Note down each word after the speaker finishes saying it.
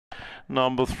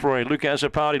number 3. Luke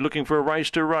Azzopardi looking for a race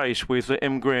to race with the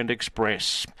M Grand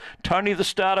Express. Tony the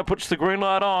starter puts the green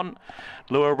light on.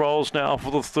 Lure rolls now for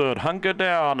the third. Hunker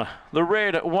Down, the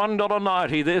red at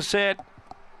 $1.90. They're set.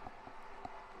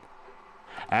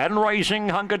 And racing,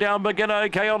 Hunker Down begin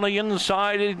okay on the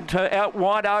inside, into out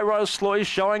wide. I Roll Sloy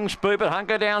showing spook, but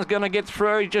Hunker Down's going to get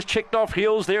through. He just checked off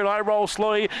heels there. I Roll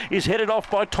Sloy is headed off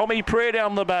by Tommy Prayer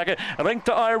down the back. A link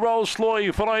to I Roll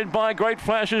Sloy, followed by Great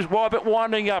Flashes, wide but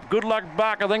winding up. Good Luck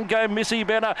Buck, I think go Missy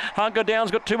Benner. Hunker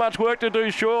Down's got too much work to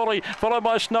do surely, followed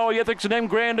by Snowy Ethics and M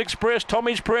Grand Express.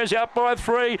 Tommy's Prayer's out by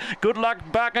 3. Good Luck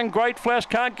Buck and Great Flash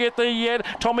can't get there yet.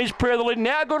 Tommy's Prayer the lead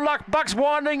now. Good Luck Buck's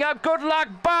winding up. Good Luck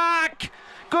Buck!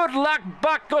 Good Luck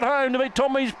Buck got home to meet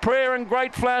Tommy's Prayer and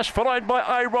Great Flash, followed by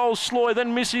I Roll Sloy,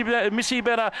 then Missy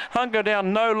Benner, Hunker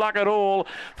Down, no luck at all.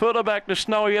 Further back to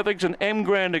Snowy Ethics and M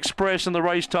Grand Express, and the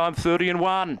race time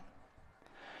 30-1.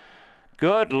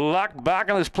 Good Luck Buck,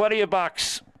 and there's plenty of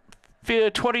bucks.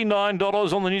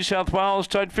 $29 on the New South Wales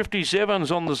tote,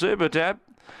 57s on the Super Tap.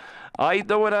 8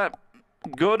 the winner.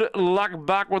 Good Luck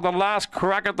Buck with the last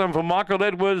crack at them for Michael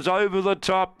Edwards over the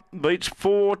top. Beats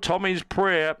 4 Tommy's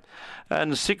Prayer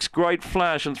and 6 Great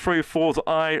Flash and 3/4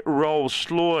 I Roll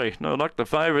Sloy. No luck the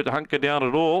favourite to Hunker Down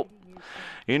at all.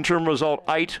 Interim result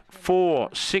 8, 4,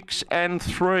 6 and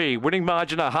 3. Winning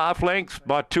margin a half length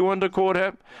by 2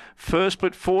 1/4. First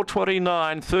split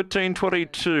 4:29,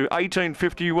 13:22,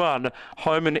 18:51.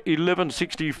 Home in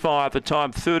 11:65. The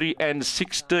time 30 and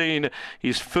 16.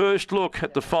 His first look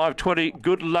at the 5:20.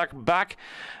 Good Luck Buck.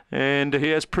 And he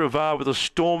has prevailed with a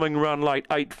storming run late,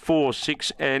 8, 4,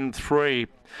 6 and 3.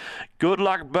 Good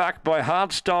Luck Buck by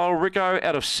Hardstyle Rico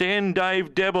out of Sand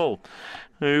Dave Rebel,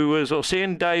 who was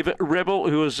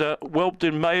whelped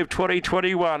in May of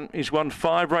 2021. He's won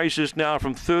 5 races now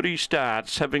from 30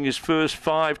 starts, having his first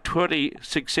 5:20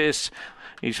 success.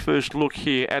 His first look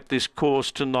here at this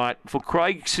course tonight. For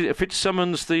Craig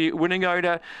Fitzsimmons, the winning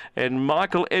owner, and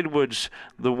Michael Edwards,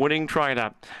 the winning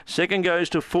trainer. Second goes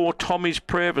to 4 Tommy's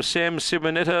Prayer for Sam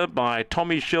Simonetta by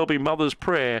Tommy Shelby Mother's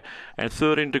Prayer. And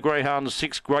third into Greyhound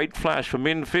 6 Great Flash for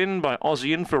Min Finn by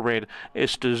Aussie Infrared,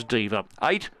 Esther's Diva.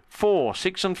 8, 4,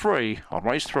 6 and 3 on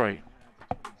race 3.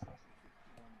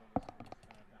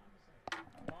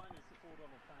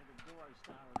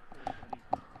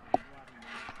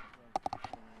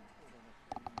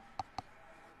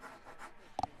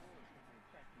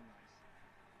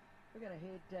 We're going to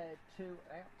head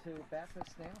out to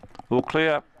Bathurst now. All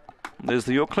clear. There's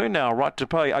the all clear now. Right to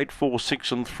pay 8, 4,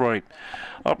 6 and 3.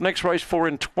 Up next, race 4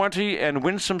 in 20 and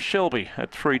Winsome Shelby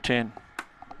at 3:10.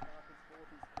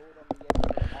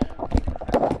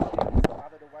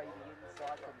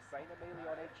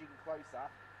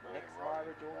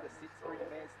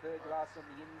 Third last on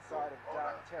the inside of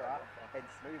Dark Terror and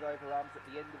Smooth Overarms at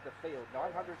the end of the field.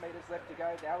 900 metres left to go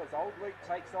now as Old Luke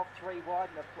takes off 3 wide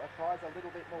and applies a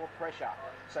little bit more pressure.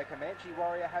 So Comanche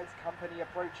Warrior has company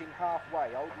approaching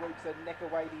halfway. Old Luke's a neck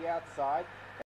away the outside.